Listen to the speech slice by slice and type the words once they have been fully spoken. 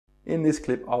In this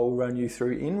clip, I will run you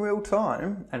through in real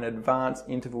time an advanced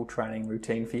interval training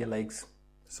routine for your legs.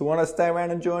 So want to stay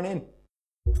around and join in?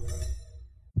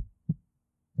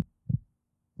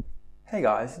 Hey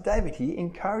guys, David here,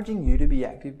 encouraging you to be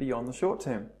active beyond the short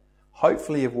term.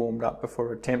 Hopefully you've warmed up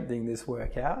before attempting this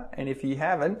workout, and if you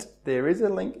haven't, there is a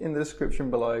link in the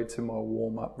description below to my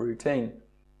warm-up routine.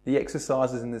 The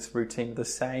exercises in this routine are the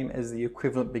same as the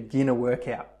equivalent beginner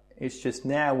workout. It's just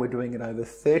now we're doing it over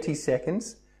 30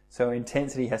 seconds, so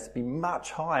intensity has to be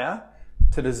much higher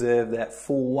to deserve that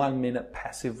full 1 minute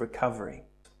passive recovery.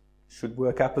 Should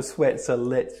work up a sweat, so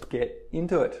let's get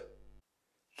into it.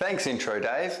 Thanks intro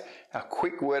Dave. A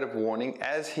quick word of warning,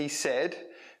 as he said,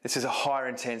 this is a higher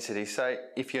intensity, so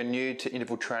if you're new to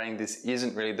interval training, this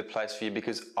isn't really the place for you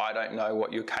because I don't know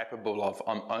what you're capable of.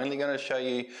 I'm only going to show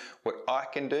you what I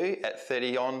can do at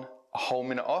 30 on, a whole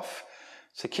minute off.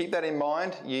 So keep that in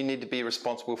mind. You need to be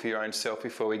responsible for your own self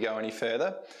before we go any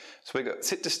further. So we've got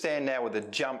sit to stand now with a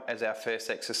jump as our first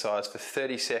exercise for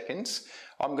 30 seconds.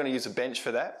 I'm going to use a bench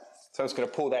for that. So I'm just going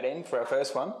to pull that in for our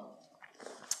first one.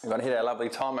 We're going to hit our lovely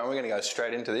timer and we're going to go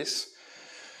straight into this.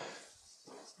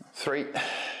 3,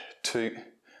 2,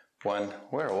 1,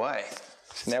 we're away.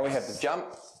 So now we have the jump.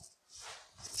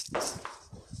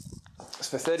 It's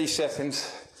for 30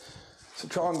 seconds. So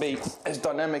try and be as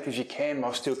dynamic as you can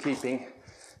while still keeping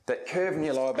that curve in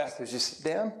your lower back as you sit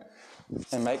down.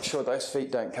 And make sure those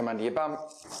feet don't come under your bum,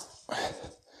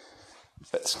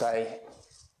 but stay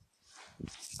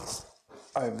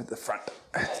over the front.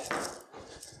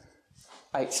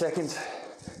 8 seconds.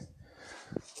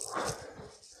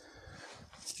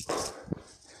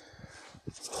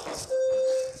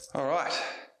 All right,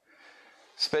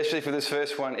 especially for this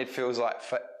first one, it feels like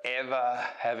forever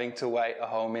having to wait a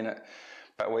whole minute,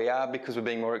 but we are, because we're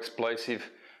being more explosive,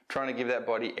 trying to give that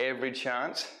body every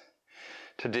chance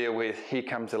to deal with, here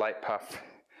comes the late puff,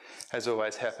 as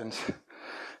always happens.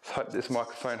 So hope this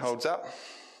microphone holds up.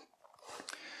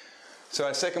 So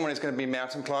our second one is going to be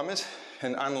mountain climbers,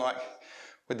 and unlike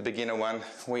with the beginner one,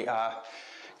 we are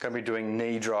going to be doing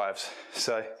knee drives.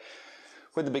 So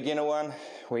with the beginner one,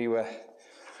 we were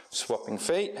swapping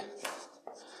feet.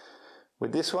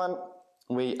 With this one,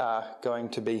 we are going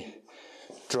to be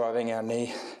driving our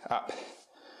knee up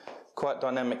quite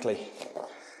dynamically.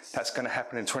 That's going to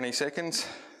happen in 20 seconds.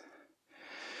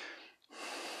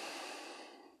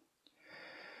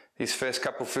 These first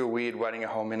couple feel weird waiting a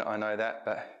whole minute, I know that,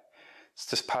 but it's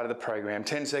just part of the program.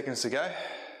 10 seconds to go.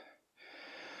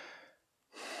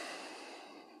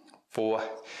 4,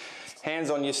 hands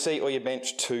on your seat or your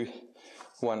bench. 2,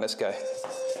 1, let's go.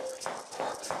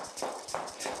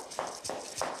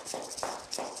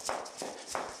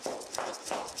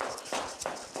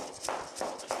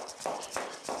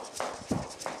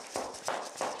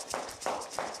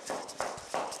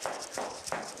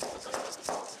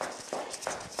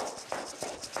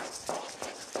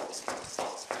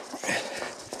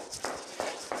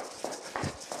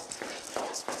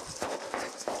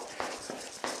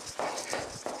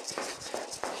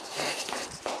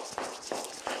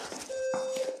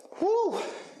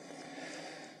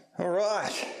 All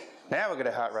right, now we've got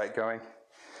our heart rate going.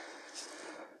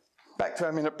 Back to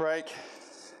our minute break.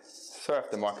 Sorry if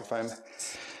the microphone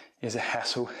is a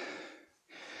hassle.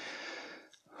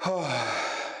 Oh.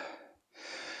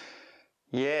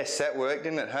 Yes, that worked,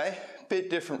 didn't it, hey?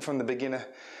 Bit different from the beginner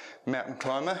mountain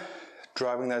climber,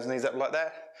 driving those knees up like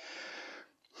that.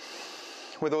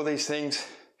 With all these things,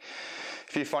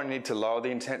 if you find you need to lower the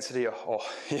intensity or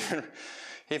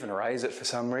even raise it for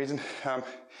some reason,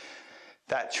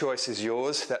 that choice is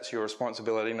yours. That's your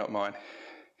responsibility, not mine.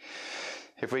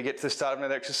 If we get to the start of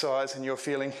another exercise and you're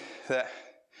feeling that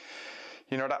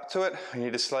you're not up to it, you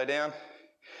need to slow down,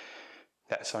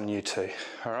 that's on you too.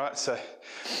 All right, so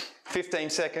 15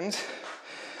 seconds,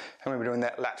 and we'll be doing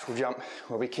that lateral jump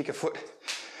where we kick a foot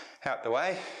out the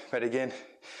way, but again,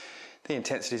 the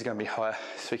intensity is going to be higher,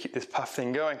 so we keep this puff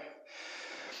thing going.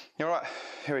 All right,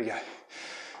 here we go.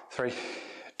 3,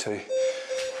 2,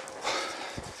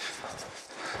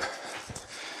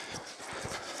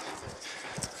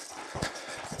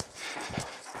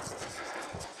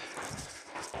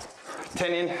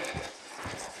 10 in.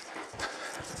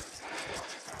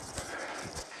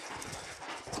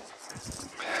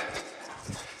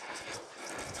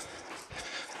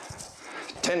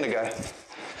 10 to go.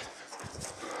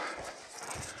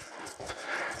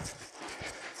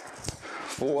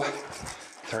 4,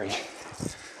 3.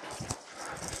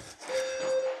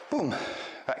 Boom.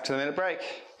 Back to the minute break.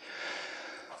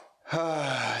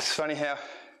 It's funny how, I'm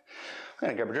going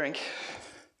to grab a drink.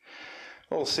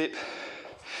 A little sip.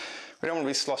 We don't want to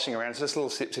be sloshing around, so just little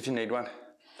sips if you need one.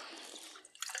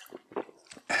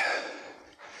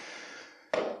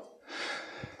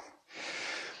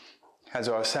 As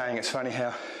I was saying, it's funny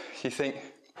how you think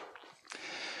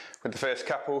with the first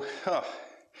couple, oh,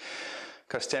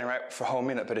 got to stand around for a whole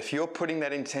minute, but if you're putting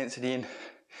that intensity in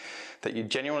that you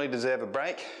genuinely deserve a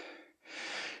break,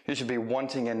 you should be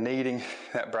wanting and needing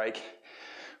that break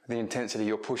with the intensity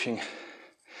you're pushing.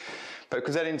 But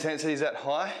because that intensity is that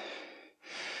high,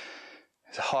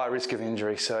 there's a high risk of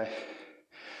injury, so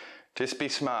just be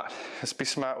smart. Just be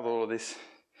smart with all of this.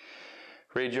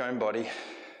 Read your own body.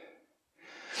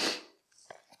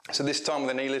 So this time with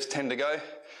the knee lifts 10 to go,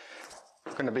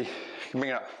 I'm going to be bringing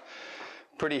it up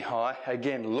pretty high.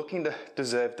 Again, looking to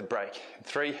deserve the break.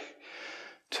 3,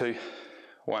 2,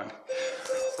 1.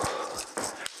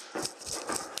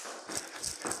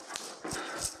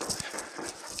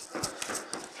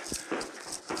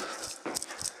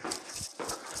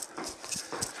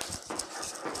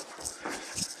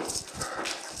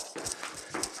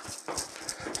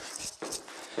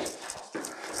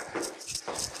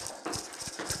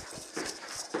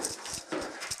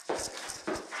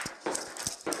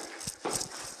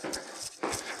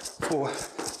 Four,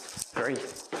 3.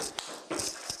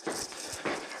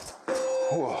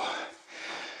 Whoa.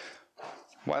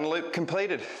 1 loop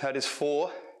completed. That is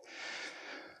 4.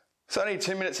 It's only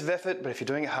 2 minutes of effort, but if you're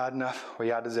doing it hard enough,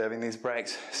 we are deserving these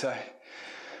breaks. So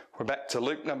we're back to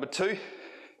loop number 2,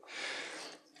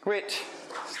 which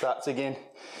starts again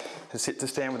to sit to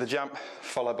stand with a jump,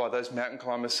 followed by those mountain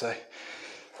climbers. So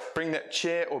bring that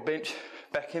chair or bench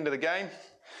back into the game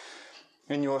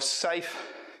in your safe,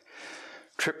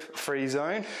 trip-free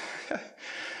zone.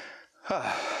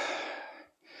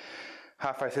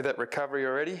 Halfway through that recovery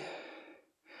already.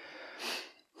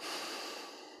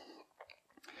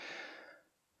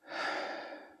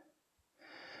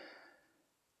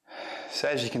 So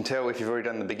as you can tell, if you've already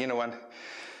done the beginner one,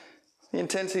 the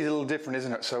intensity is a little different,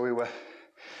 isn't it? So we were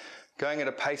going at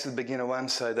a pace of the beginner one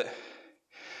so that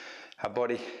our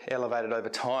body elevated over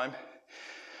time.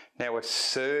 Now we're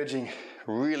surging,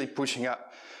 really pushing up.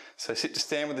 So sit to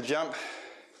stand with the jump.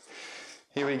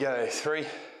 Here we go. 3,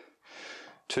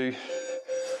 2.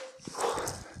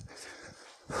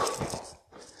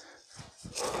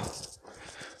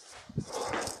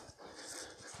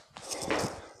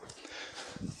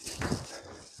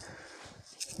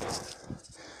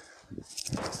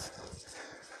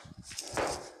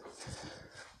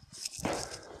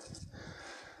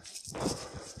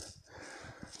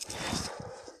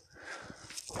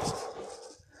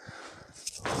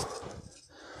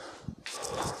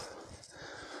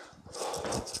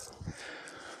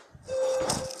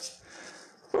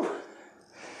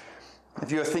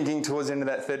 If you're thinking towards the end of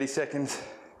that 30 seconds,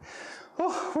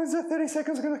 oh, when's that 30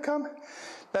 seconds going to come?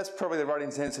 That's probably the right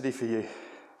intensity for you.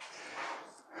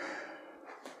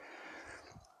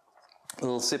 A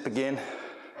little sip again.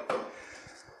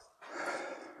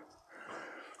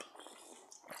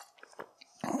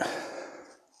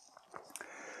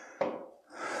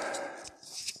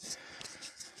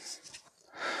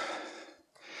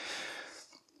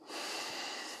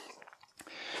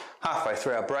 Halfway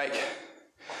through our break.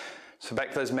 So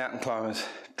back to those mountain climbers,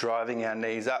 driving our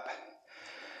knees up,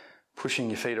 pushing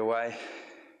your feet away.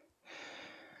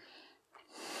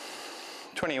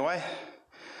 20 away.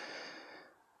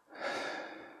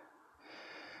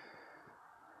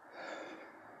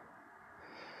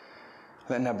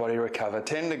 Letting our body recover.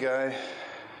 10 to go.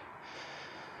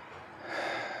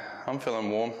 I'm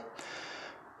feeling warm.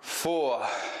 4,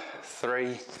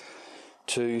 3,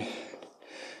 2.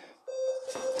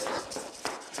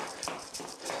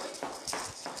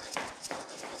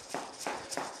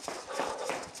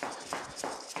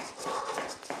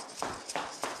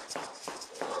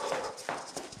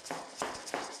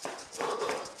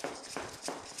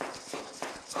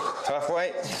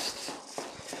 Halfway.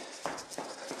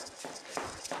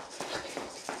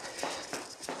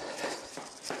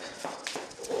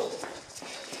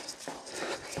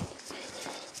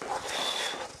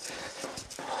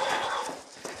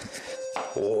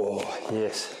 Oh,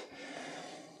 yes.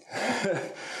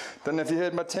 Don't know if you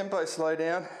heard my tempo slow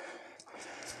down.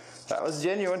 That was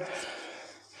genuine.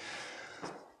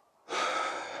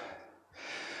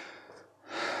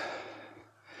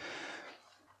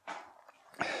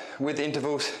 With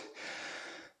intervals,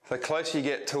 the closer you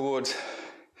get towards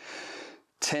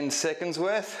 10 seconds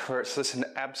worth, where it's just an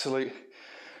absolute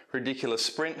ridiculous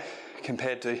sprint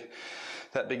compared to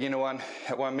that beginner one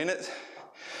at 1 minute.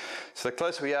 So the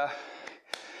closer we are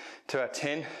to our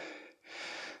 10,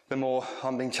 the more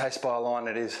I'm being chased by a line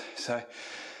it is. So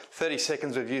 30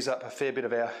 seconds, we've used up a fair bit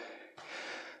of our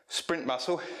sprint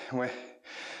muscle, and we're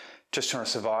just trying to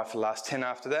survive for the last 10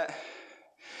 after that.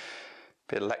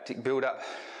 Bit of lactic build up.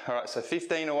 All right, so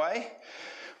 15 away.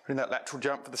 Doing that lateral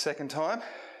jump for the second time.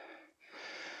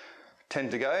 10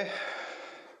 to go.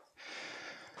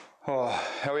 Oh,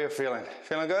 how are you feeling?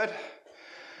 Feeling good?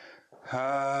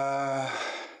 Go.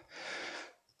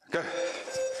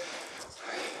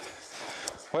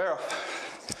 We're off.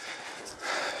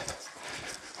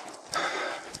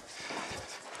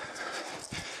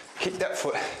 Kick that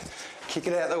foot. Kick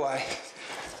it out of the way.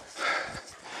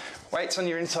 Weights on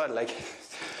your inside leg.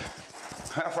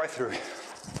 Halfway through.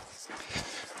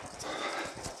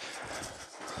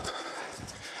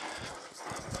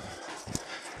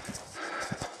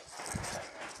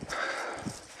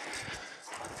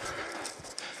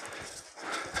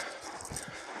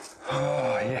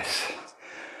 Oh, yes.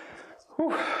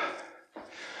 Whew.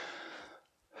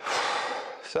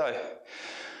 So,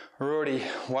 we're already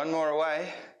one more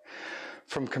away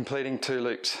from completing 2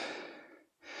 loops.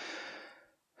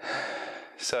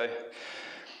 So,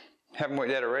 haven't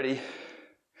worked out already.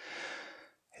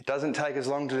 It doesn't take as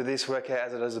long to do this workout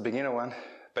as it does a beginner one,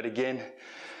 but again,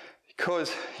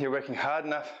 because you're working hard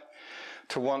enough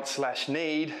to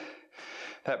want/need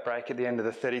that break at the end of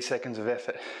the 30 seconds of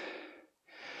effort.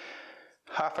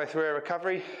 Halfway through our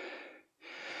recovery,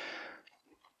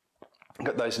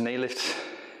 got those knee lifts.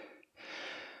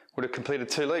 Would have completed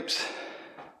 2 loops.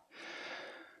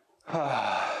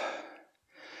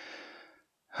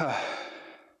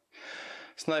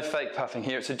 It's no fake puffing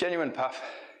here, it's a genuine puff.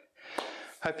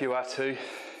 Hope you are too.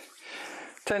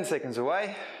 10 seconds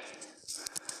away.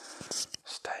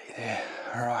 Stay there.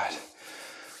 All right.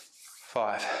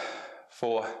 5,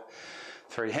 4,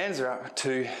 3. Hands are up.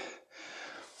 2.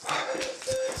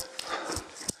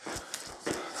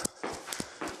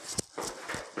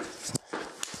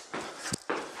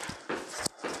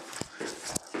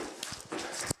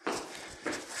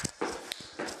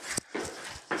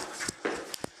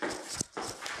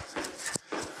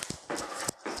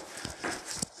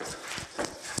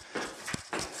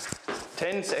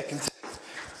 10 seconds.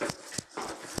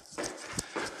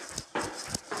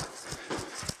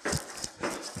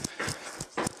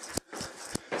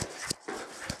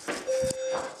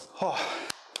 Oh,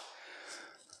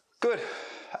 good.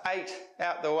 8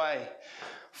 out the way.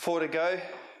 4 to go.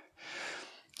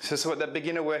 So this is what that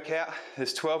beginner workout.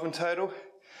 There's 12 in total,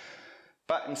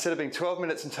 but instead of being 12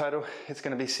 minutes in total, it's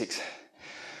going to be 6.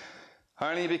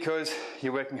 Only because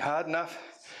you're working hard enough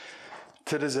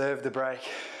to deserve the break.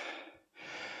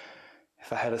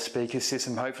 If I had a speaker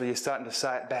system, hopefully you're starting to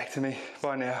say it back to me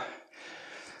by now.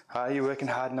 Are you working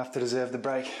hard enough to deserve the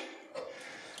break?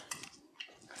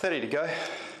 30 to go.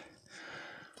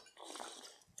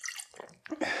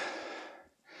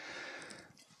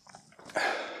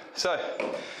 So,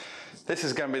 this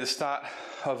is going to be the start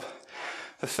of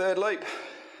the 3rd loop.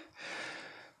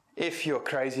 If you're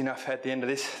crazy enough at the end of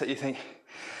this that you think,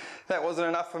 that wasn't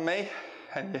enough for me,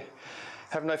 and you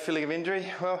have no feeling of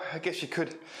injury, well, I guess you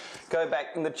could go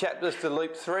back in the chapters to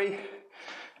loop 3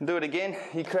 and do it again,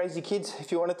 you crazy kids,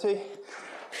 if you wanted to.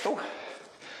 Oh,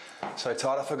 so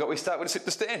tight I forgot we start with a sit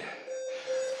to stand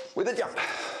with a jump.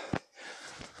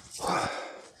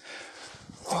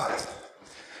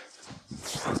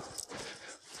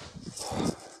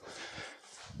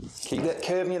 Keep that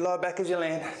curve in your lower back as you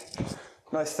land.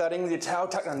 No thudding with your tail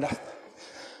tucked under.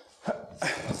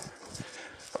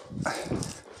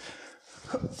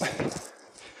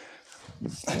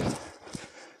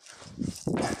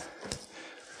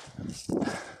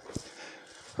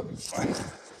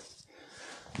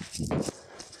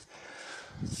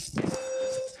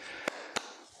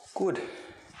 Good.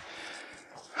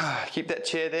 Keep that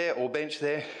chair there or bench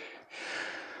there.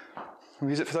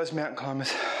 We'll use it for those mountain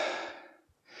climbers.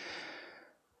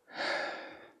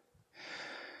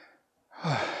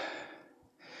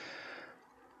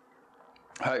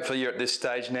 Hopefully you're at this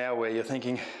stage now where you're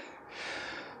thinking,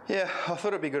 yeah, I thought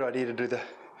it'd be a good idea to do the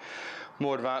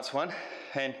more advanced one,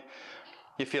 and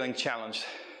you're feeling challenged.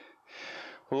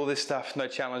 All this stuff, no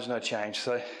challenge, no change.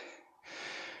 So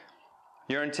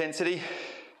your intensity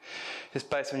is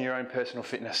based on your own personal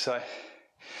fitness. So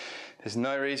there's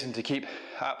no reason to keep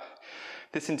up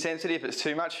this intensity if it's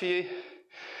too much for you.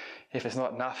 If it's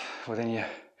not enough, well then you're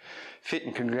fit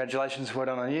and congratulations, well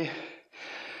done on you.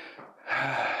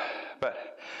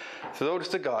 But it's all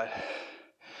just a guide.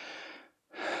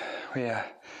 We are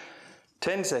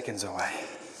 10 seconds away.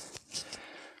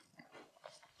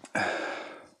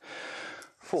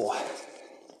 4.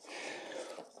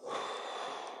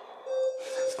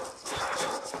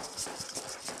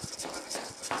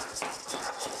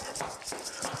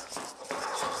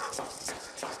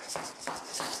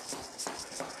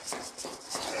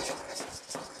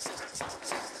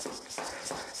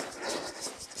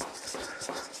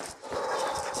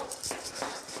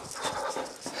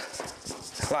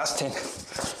 Last 10.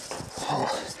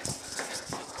 Oh.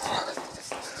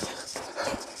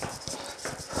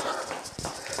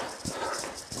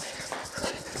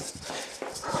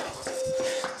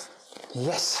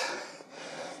 Yes,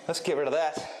 let's get rid of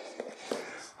that.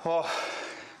 Oh,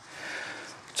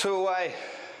 2 away,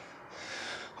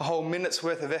 a whole minute's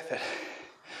worth of effort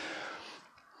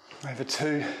over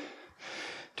 2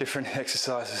 different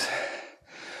exercises.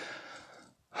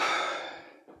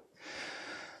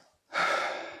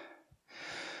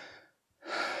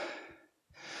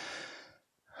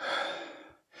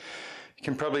 You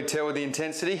can probably tell with the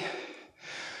intensity,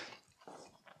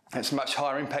 it's much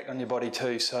higher impact on your body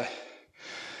too, so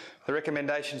the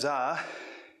recommendations are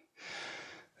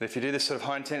that if you do this sort of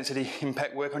high intensity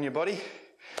impact work on your body,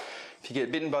 if you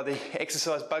get bitten by the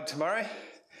exercise bug tomorrow,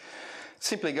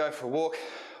 simply go for a walk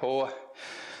or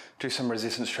do some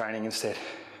resistance training instead.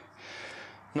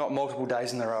 Not multiple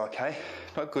days in a row, okay?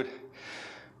 Not good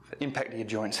for impact to your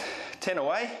joints. 10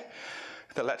 away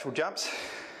with the lateral jumps.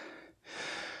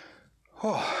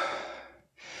 Oh,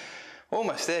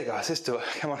 almost there, guys. Let's do it.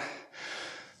 Come on.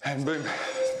 And boom.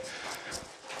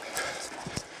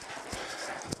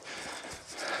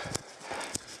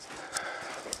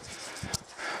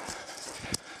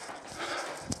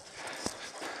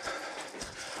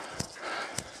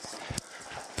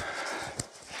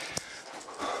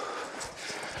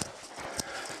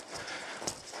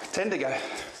 Ten to go.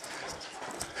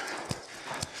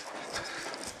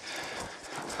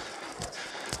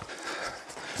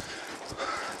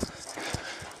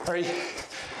 3,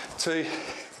 2,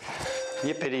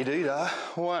 yippity doo dah,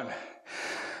 1.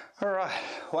 All right,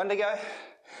 1 to go.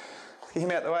 Get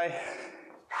him out the way.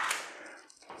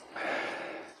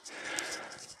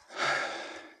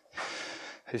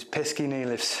 Those pesky knee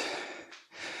lifts.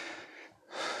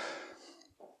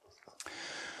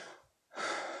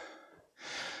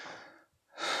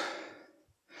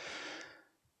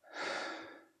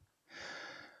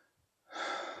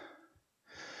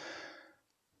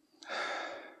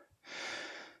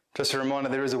 Just a reminder,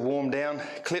 there is a warm down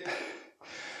clip.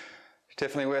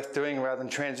 Definitely worth doing rather than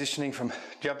transitioning from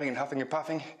jumping and huffing and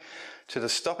puffing to the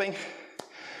stopping.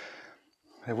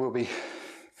 There will be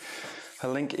a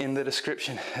link in the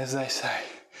description, as they say.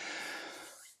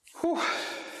 Whew.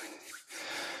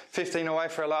 15 away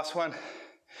for our last one.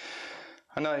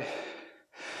 I know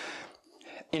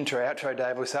intro, outro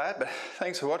Dave will say it, but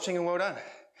thanks for watching and well done.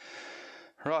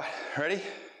 Right, ready?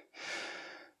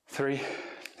 3,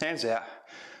 hands out.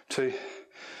 2.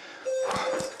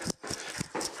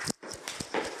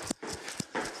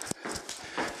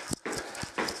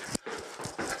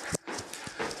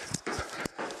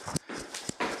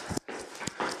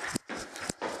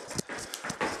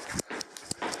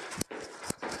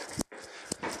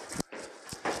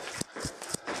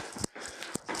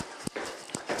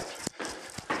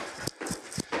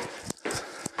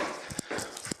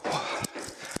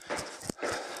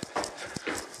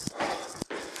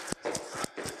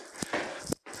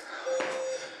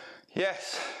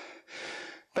 Yes,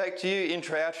 back to you,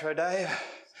 intro, outro, Dave.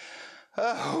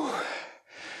 Oh.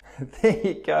 There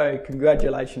you go,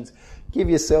 congratulations. Give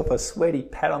yourself a sweaty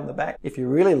pat on the back. If you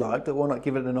really liked it, why not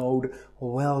give it an old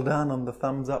well done on the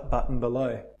thumbs up button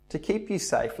below. To keep you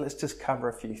safe, let's just cover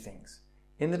a few things.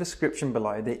 In the description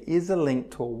below, there is a link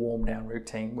to a warm down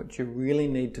routine which you really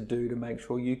need to do to make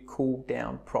sure you cool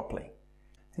down properly.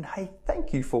 And hey,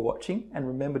 thank you for watching, and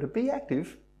remember to be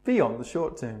active beyond the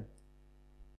short term.